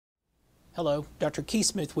Hello, Dr.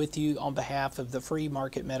 Keysmith with you on behalf of the Free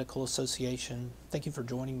Market Medical Association. Thank you for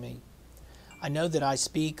joining me. I know that I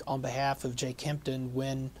speak on behalf of Jay Kempton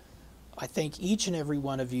when I thank each and every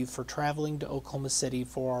one of you for traveling to Oklahoma City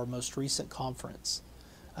for our most recent conference,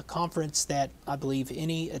 a conference that I believe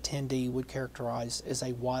any attendee would characterize as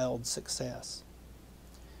a wild success.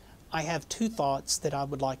 I have two thoughts that I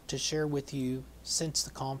would like to share with you since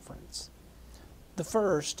the conference. The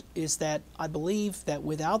first is that I believe that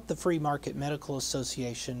without the Free Market Medical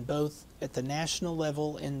Association, both at the national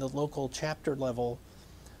level and the local chapter level,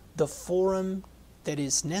 the forum that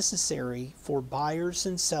is necessary for buyers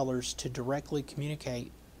and sellers to directly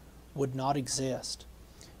communicate would not exist.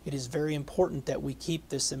 It is very important that we keep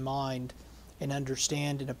this in mind and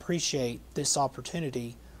understand and appreciate this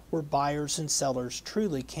opportunity where buyers and sellers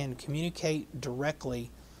truly can communicate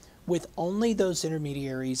directly with only those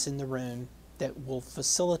intermediaries in the room that will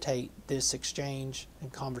facilitate this exchange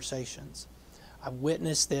and conversations. I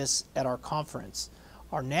witnessed this at our conference.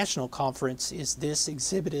 Our national conference is this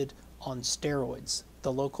exhibited on steroids.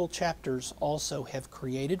 The local chapters also have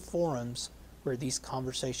created forums where these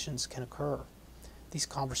conversations can occur. These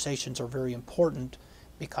conversations are very important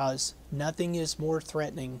because nothing is more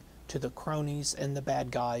threatening to the cronies and the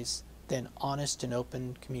bad guys than honest and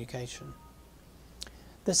open communication.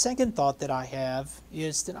 The second thought that I have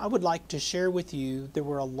is that I would like to share with you there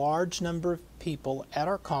were a large number of people at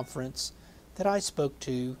our conference that I spoke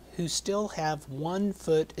to who still have one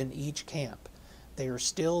foot in each camp. They are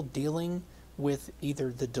still dealing with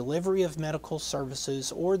either the delivery of medical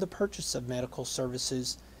services or the purchase of medical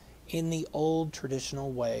services in the old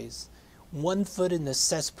traditional ways. One foot in the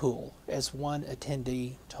cesspool, as one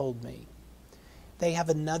attendee told me. They have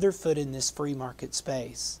another foot in this free market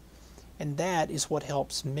space. And that is what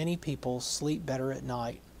helps many people sleep better at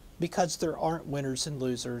night, because there aren't winners and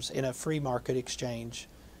losers in a free market exchange,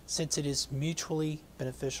 since it is mutually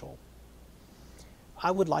beneficial.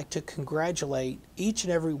 I would like to congratulate each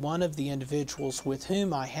and every one of the individuals with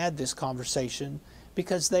whom I had this conversation,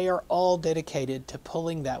 because they are all dedicated to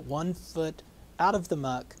pulling that one foot out of the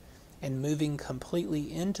muck and moving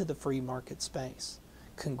completely into the free market space.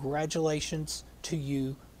 Congratulations to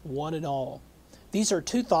you, one and all. These are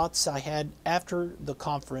two thoughts I had after the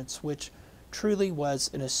conference, which truly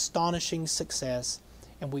was an astonishing success,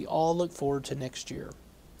 and we all look forward to next year.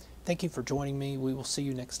 Thank you for joining me. We will see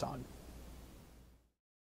you next time.